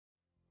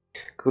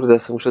Kurde, ja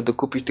sobie muszę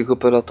dokupić tych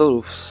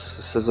operatorów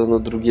z sezonu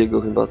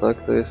drugiego chyba,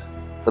 tak? To jest...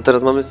 A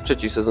teraz mamy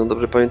trzeci sezon,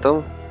 dobrze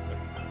pamiętam?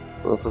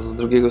 No to z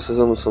drugiego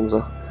sezonu są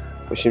za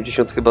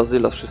 80 chyba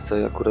zyla wszyscy,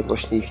 ja akurat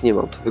właśnie ich nie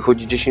mam. To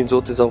wychodzi 10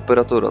 zł za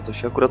operatora, to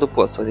się akurat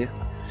opłaca, nie?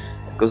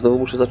 Tylko znowu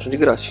muszę zacząć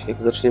grać.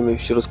 Jak zaczniemy,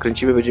 się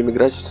rozkręcimy, będziemy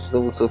grać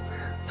znowu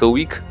co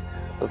week,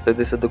 to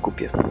wtedy sobie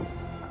dokupię.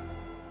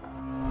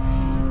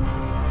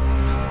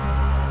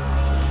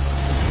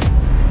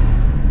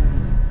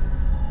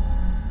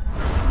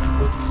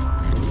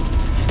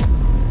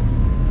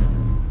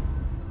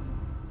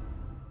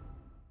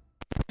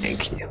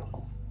 Pięknie.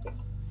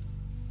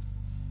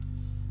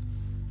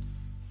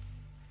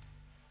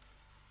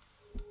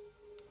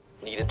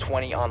 Need a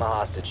 20 on the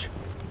hostage.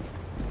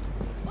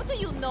 What do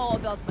you know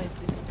about my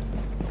sister?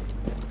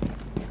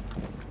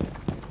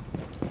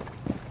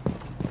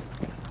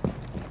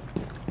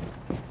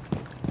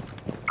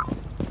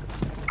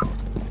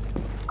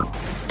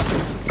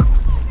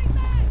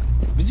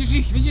 Widzisz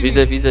ich, widzisz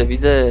Widzę, ich. widzę,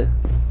 widzę.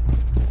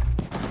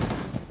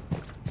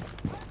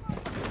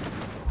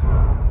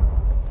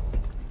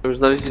 Już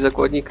znaleźli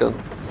zakładnika.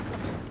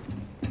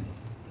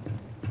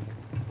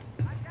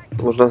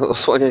 To można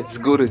osłaniać z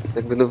góry,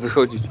 jak będą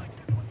wychodzić. The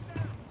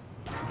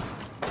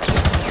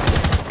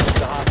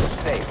hostage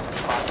safe.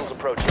 Hostiles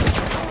approaching.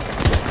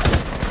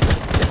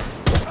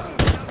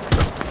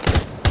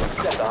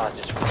 Set the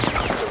hostage.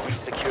 So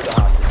re-secure the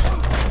hostage.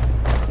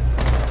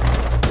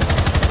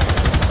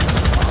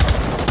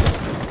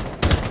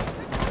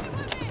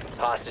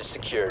 Hostage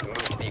secured. Move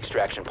to the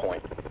extraction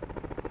point.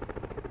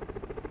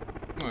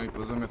 No i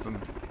pozamiatane.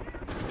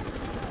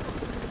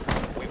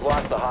 We've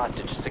lost the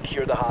hostage.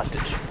 Secure the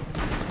hostage.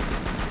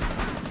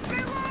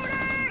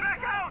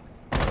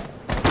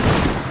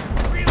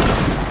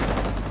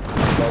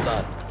 Well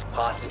done.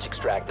 Hostage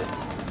extracted.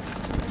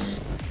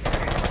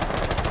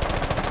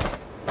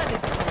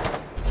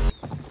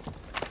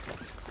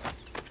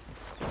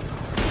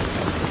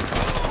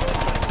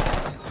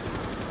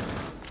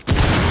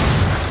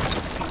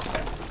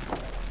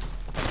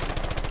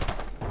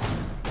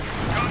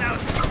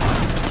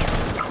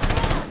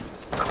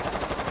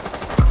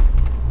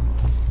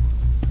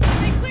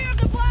 Stay clear of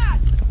the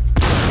blast!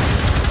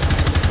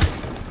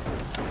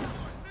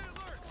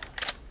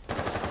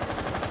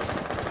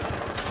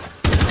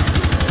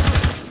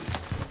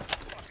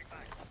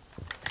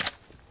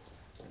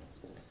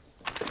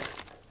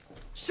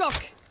 Shock!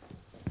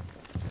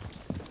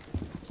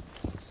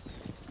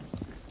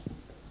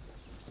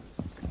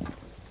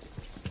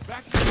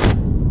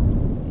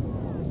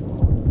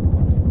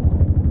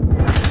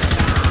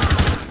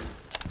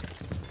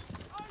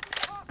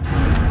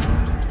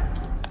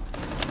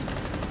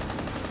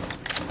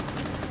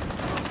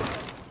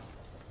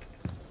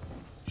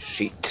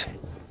 Shit.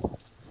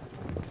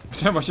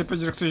 Chciałem właśnie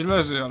powiedzieć, że ktoś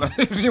leży, ale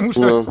już nie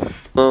muszę.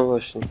 No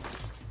właśnie.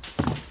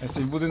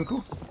 Jesteś w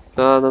budynku?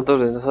 A, na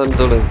dole, na samym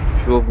dole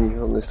siłowni.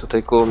 On jest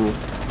tutaj koło mnie.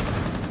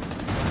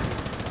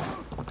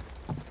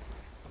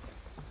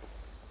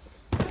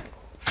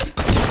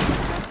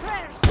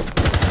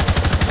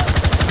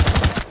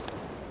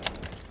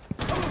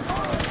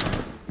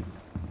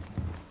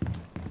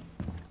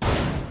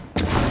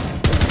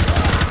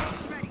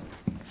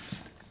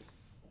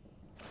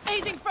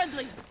 Aiding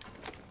friendly!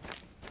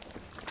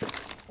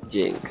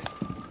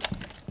 Dzięks.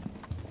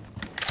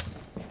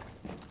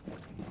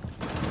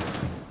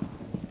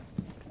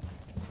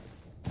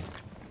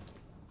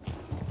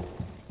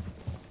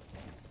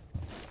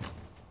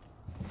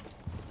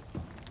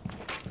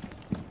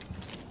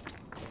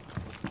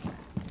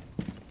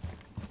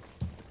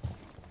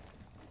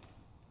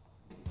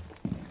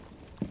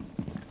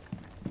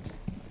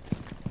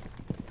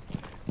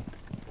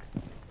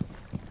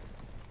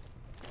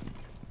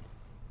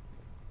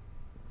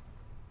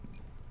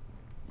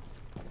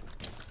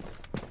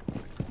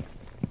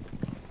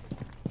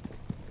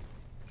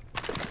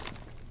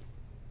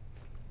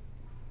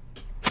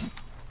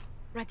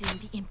 Readying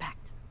the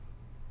impact.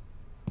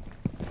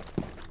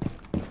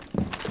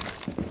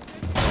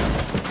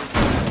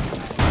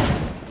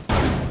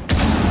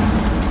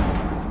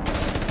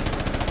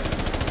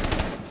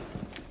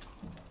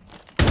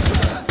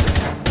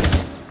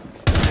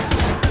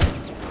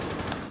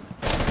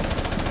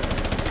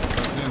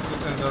 Wiem,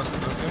 tutaj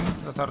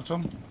za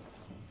tarczą.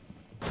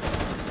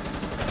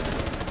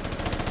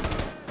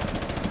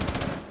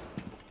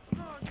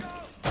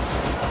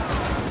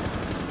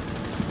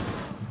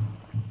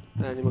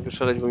 Ja nie mogę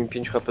szaleć, bo mi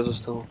 5 HP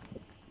zostało.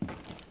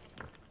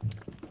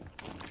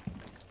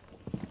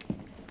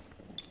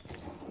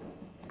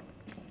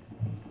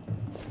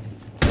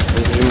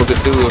 Nie mogę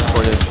tyły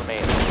osłaniać.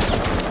 Remaining.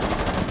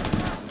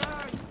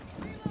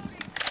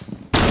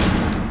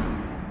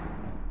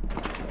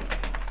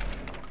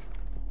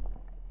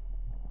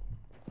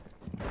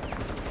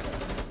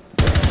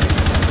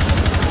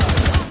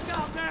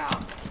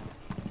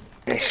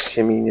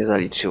 Jeszcze mi nie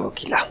zaliczyło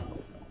killa.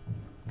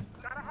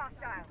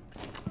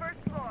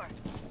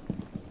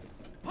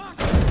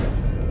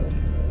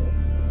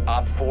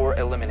 Op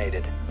 4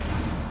 eliminated.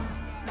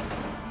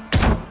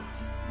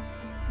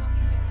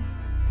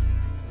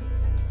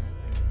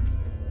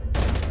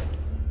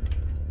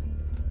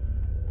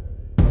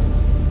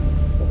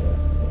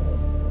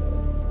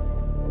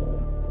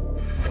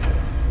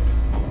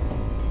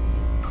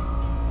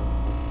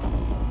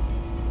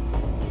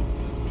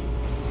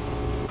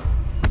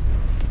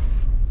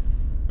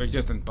 Gdzie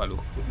jest ten paluch?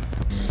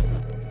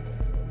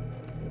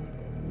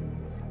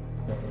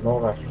 No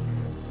rush.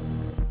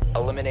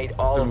 Eliminate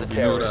all of the Mówi,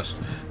 terrorists.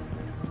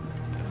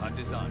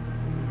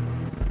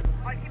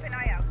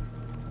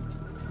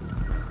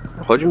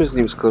 Chodźmy z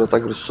nim, skoro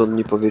tak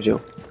rozsądnie powiedział.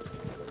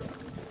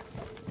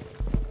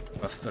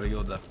 Master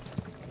Yoda.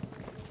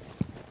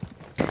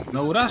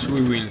 No rush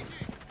we will.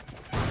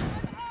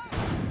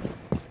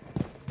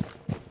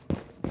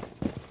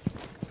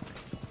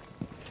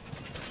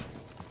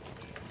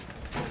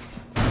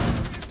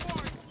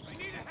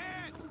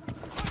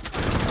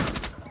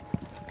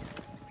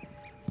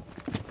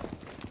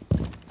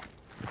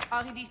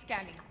 RED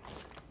scanning.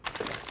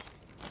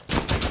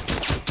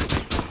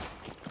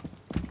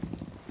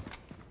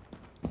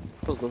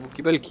 To znowu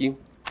kibelki.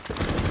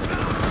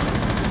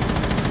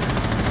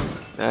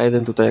 A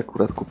jeden tutaj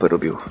akurat kupę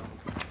robił.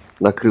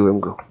 Nakryłem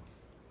go.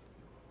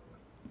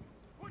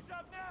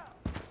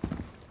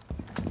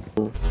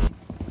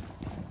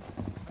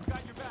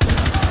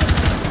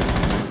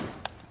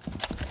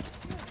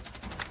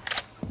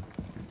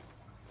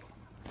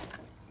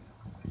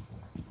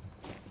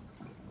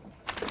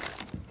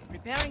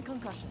 Repairing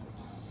concussion.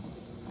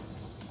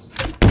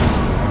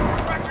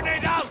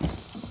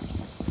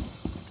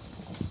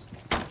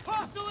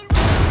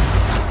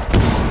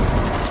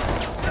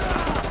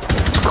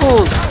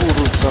 Skąd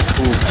kurwa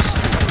fuks?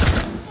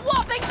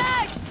 Swapping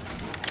mags!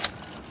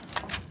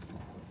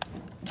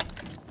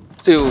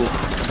 Z tyłu.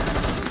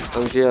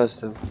 Tam gdzie ja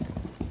jestem.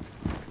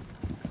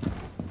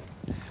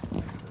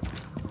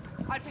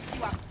 I'll fix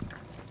you up.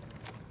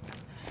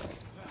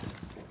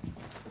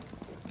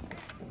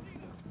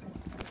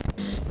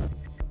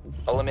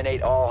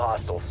 Eliminate all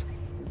hostiles.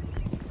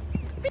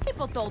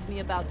 People told me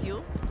about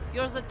you.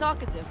 You're the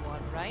talkative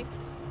one, right?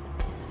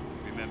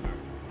 Remember,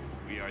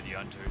 we are the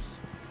hunters.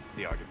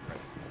 They are the prey.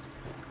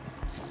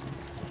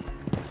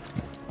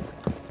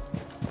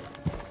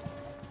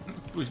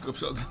 Pójdź go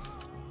przod.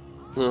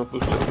 No,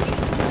 puszczę,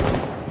 puszczę.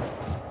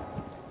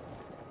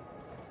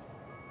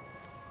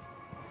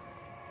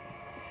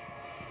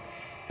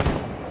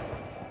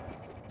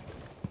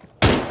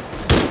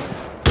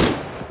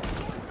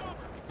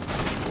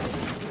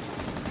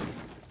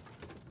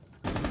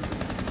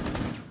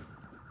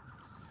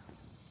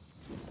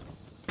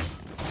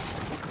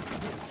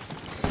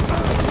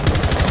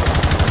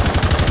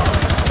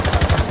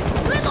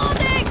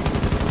 Reloading!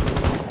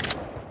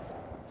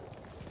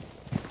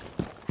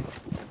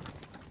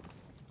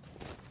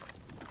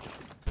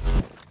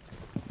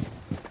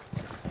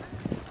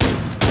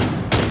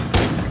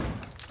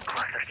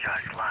 Cluster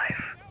charge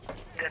live.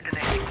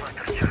 Detonating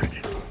cluster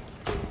charge.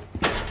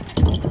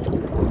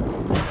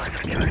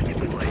 Cluster charge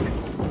deployed.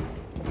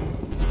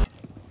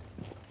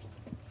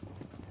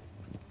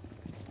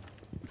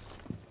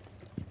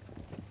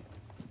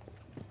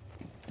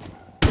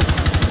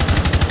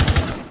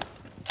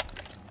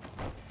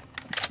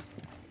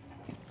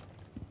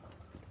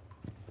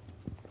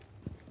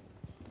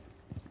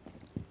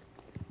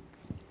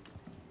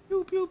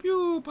 Piu, piu,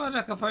 piu, patrz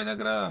jaka fajna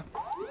gra.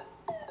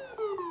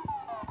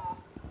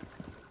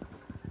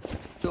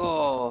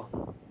 O,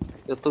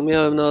 ja to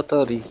miałem na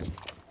Atari.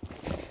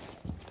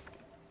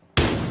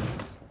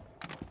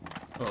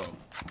 O,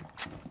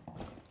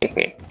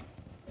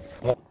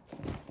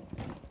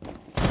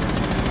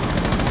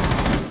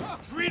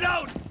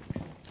 Reload!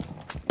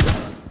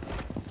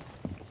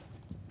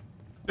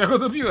 ja go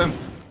dobiłem.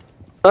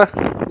 Ach,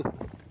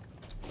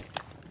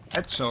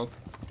 Headshot.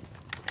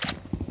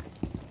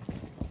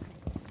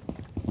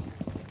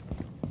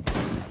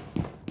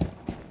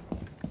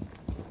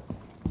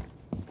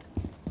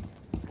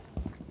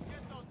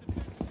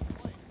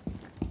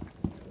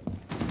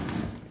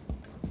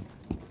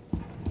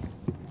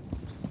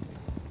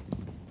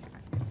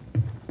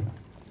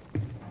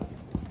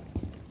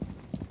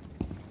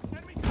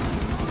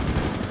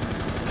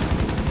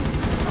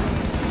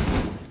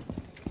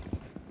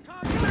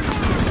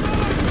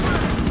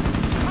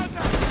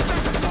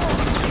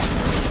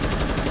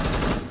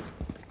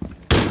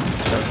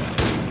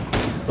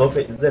 Don't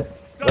wait, zip.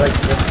 Right,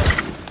 zip.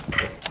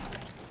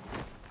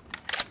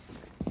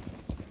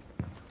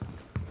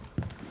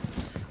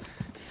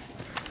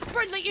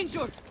 Friendly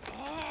injured!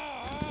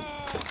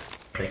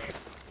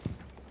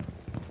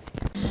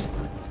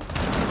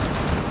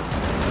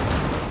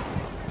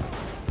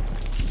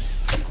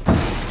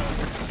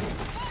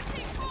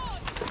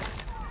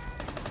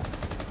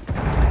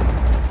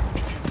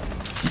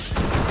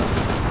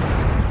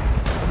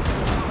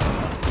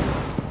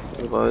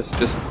 chyba jest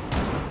czysto.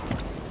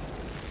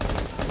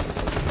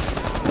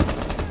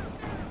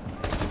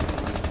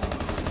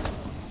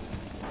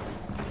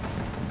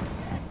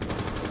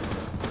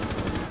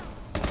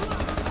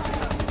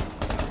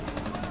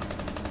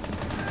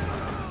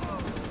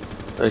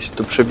 A ja się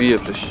tu przebiję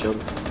przez ścianę.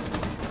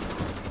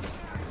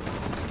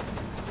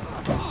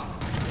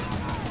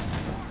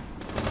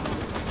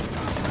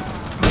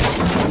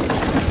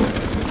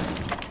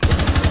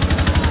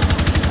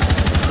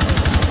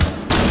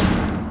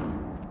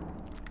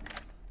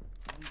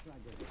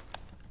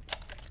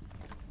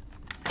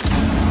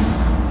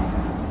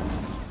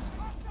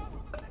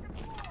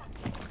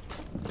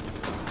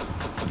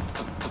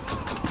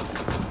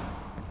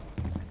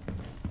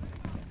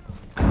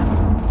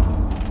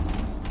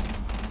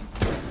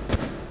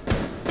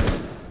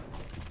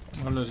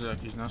 leży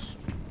jakiś nasz.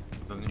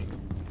 Do niego.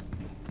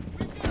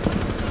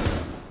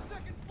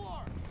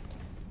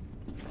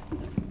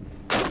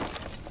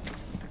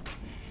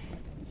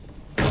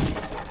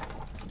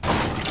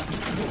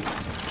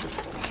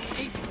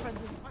 Agent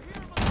friendly.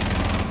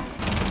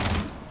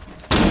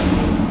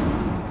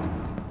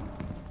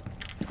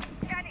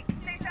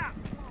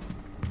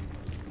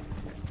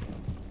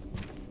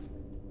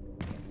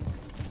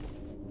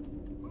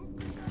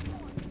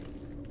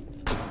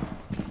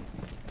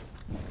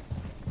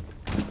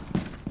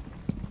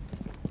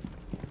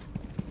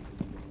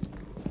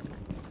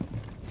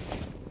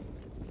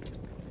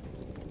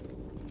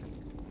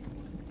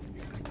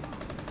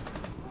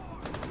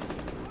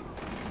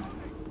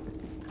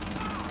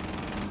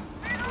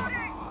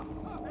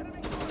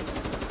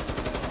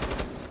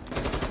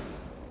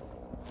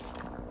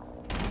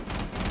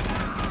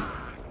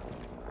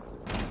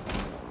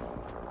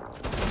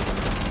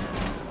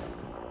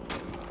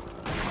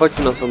 Chodź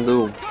na sam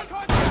dół.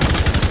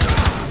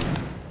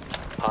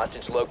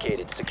 Hostage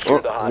located.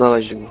 Secure the O, hostage.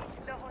 znaleźli go.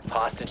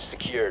 Hostage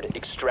secured.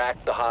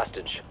 Extract the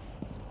hostage.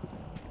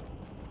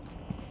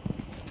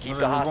 Keep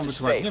Dobra, the bomby hostage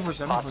słychać. safe. Nie wchodź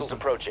tam, nie wchodź Hostiles tam.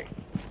 approaching.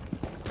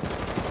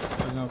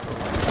 Chodź naokoło.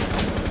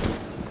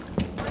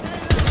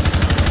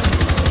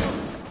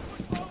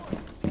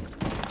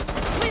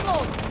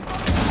 Reload!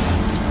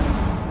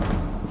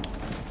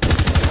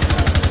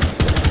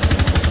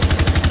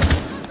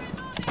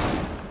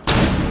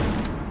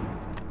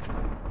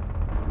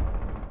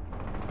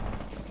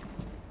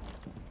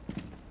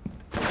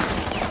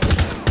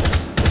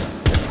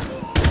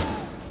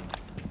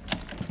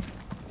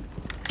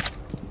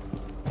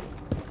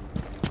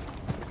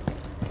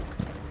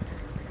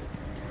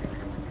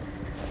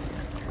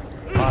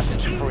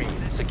 Hostage free.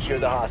 Secure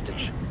the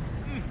hostage.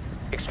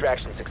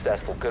 Extraction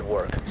successful. Good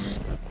work.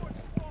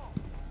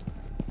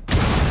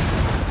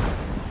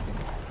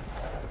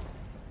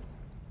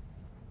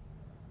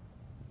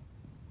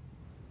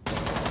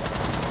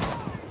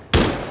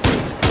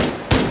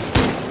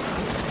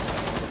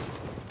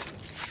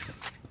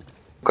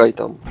 Szukaj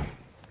tam.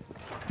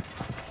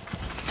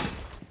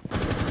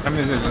 Tam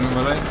jest jeden,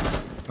 no dalej.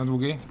 Na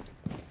długiej.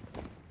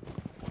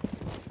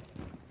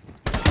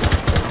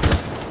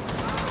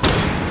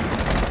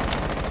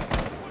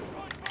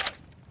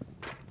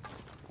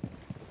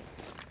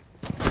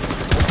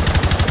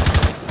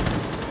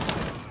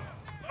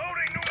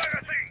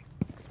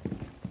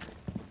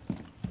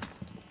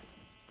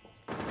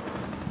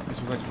 Nie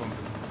słuchać bomby.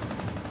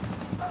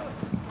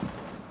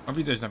 O,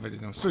 widać nawet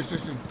jedną. Stój, stój,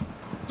 stój.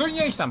 Stój,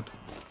 nie idź tam!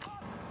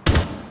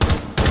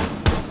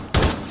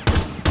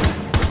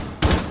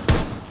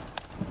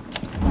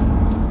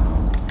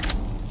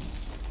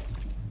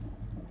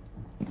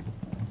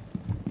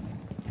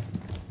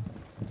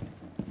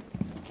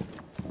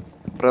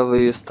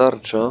 Prawej jest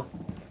tarcza.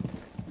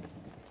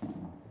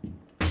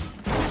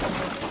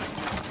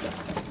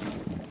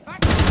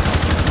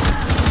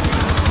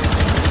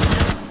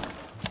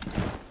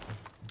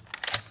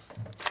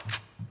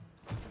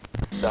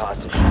 The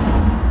hostage.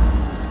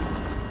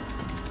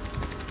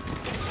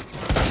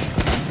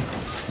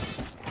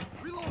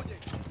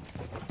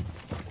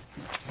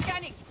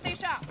 Scanning! Stay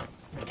sharp!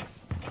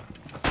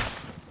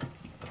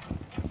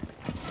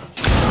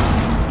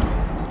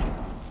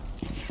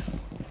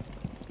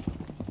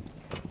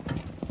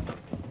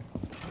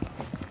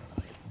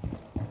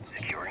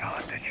 Securing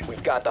hostage.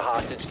 We've got the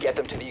hostage. Get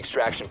them to the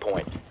extraction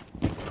point.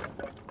 Keep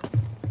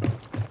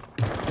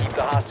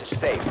the hostage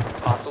safe.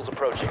 Hostiles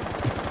approaching.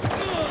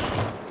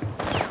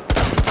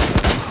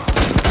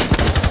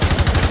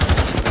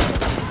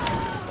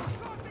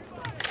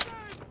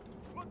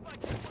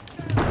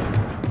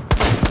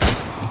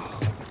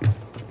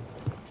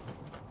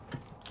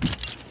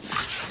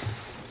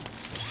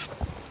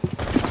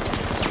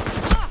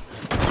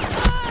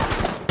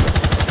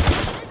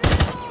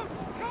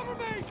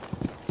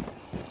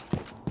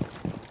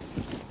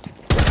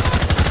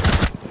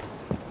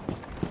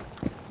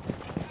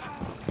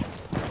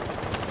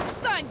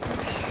 Stun!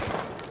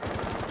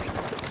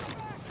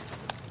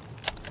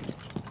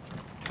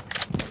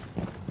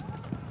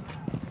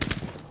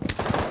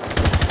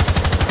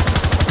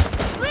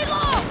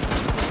 Reload!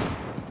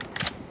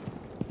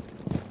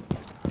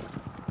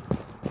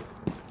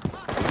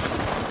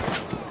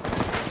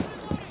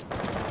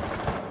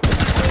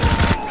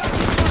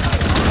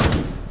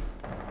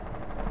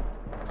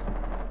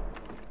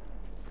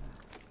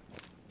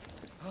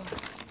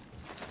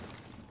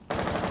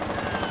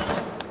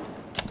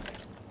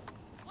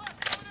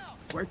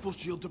 Rifle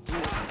shield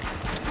deployed.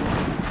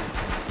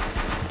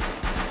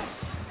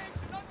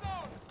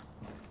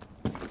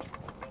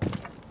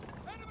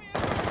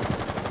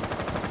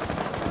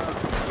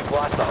 We've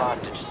lost the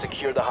hostage.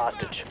 Secure the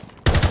hostage.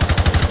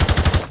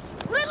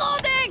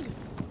 Reloading!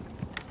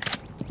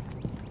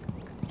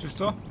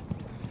 Czysto?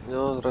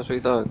 No,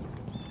 raczej tak.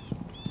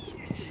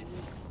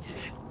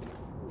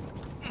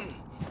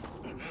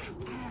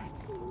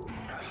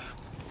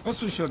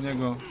 Odsuń się od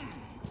niego.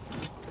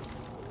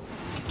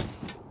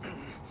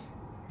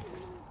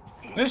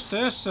 Jeszcze,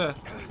 jeszcze!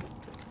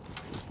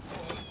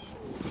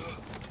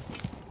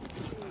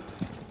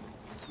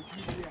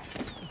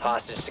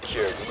 Hostage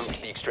secured. Move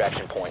to the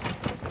extraction point.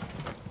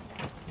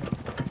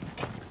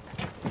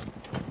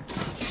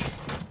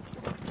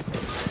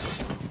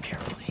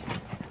 Carefully.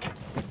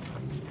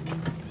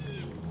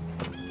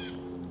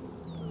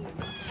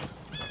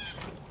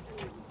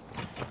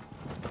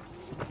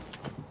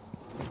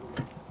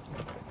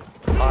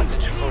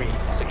 Hostage free.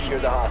 Secure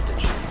the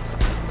hostage.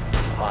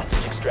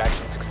 Hostage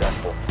extraction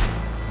successful.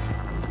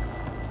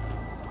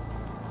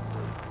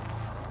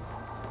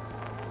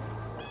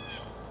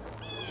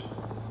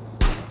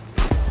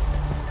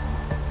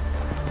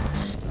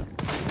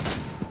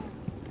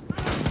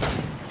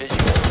 Visual.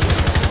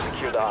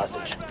 Secure the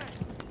hostage.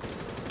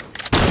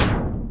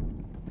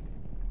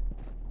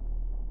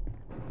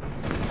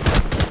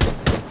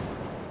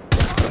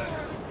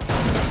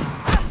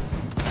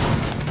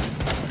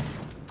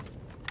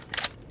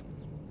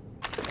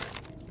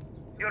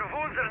 Your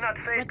wounds are not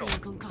fatal.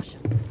 Ready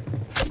concussion.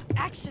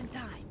 Action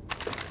time.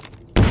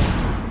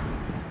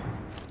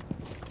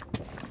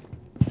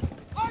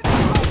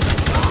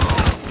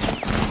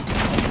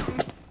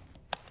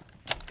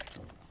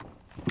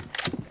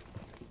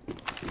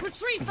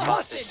 Retrieve the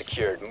Hostage hostage.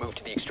 secured. Move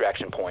to the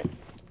extraction point.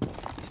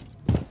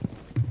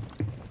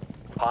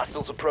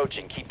 Hostiles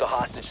approaching. Keep the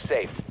hostage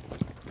safe.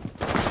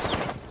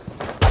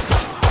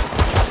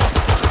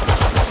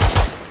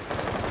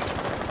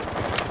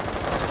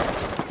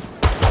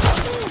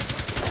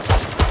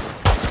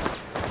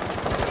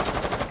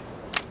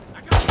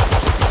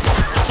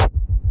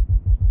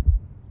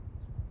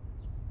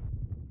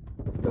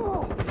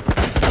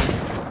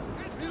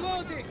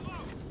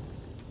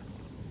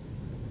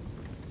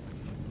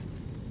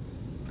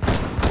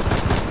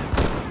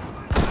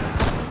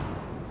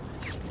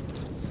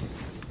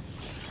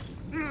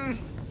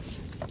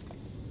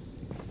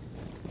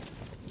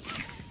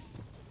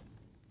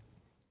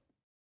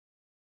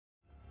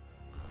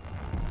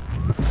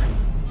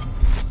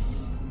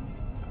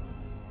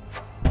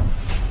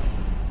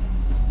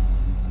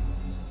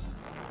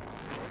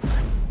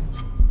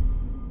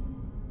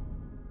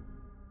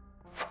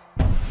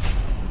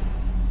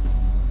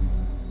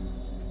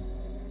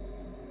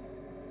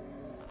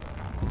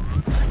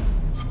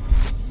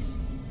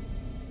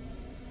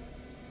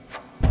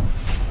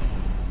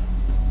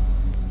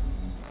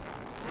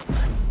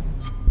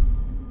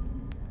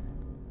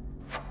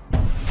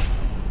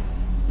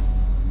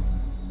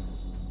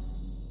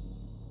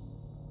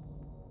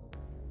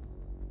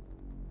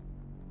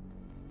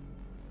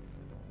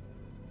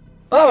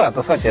 No dobra,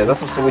 to słuchajcie,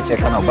 zasubskrybujcie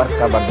kanał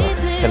Bartka, bardzo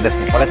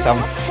serdecznie polecam.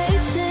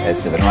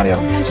 Cyber Mario.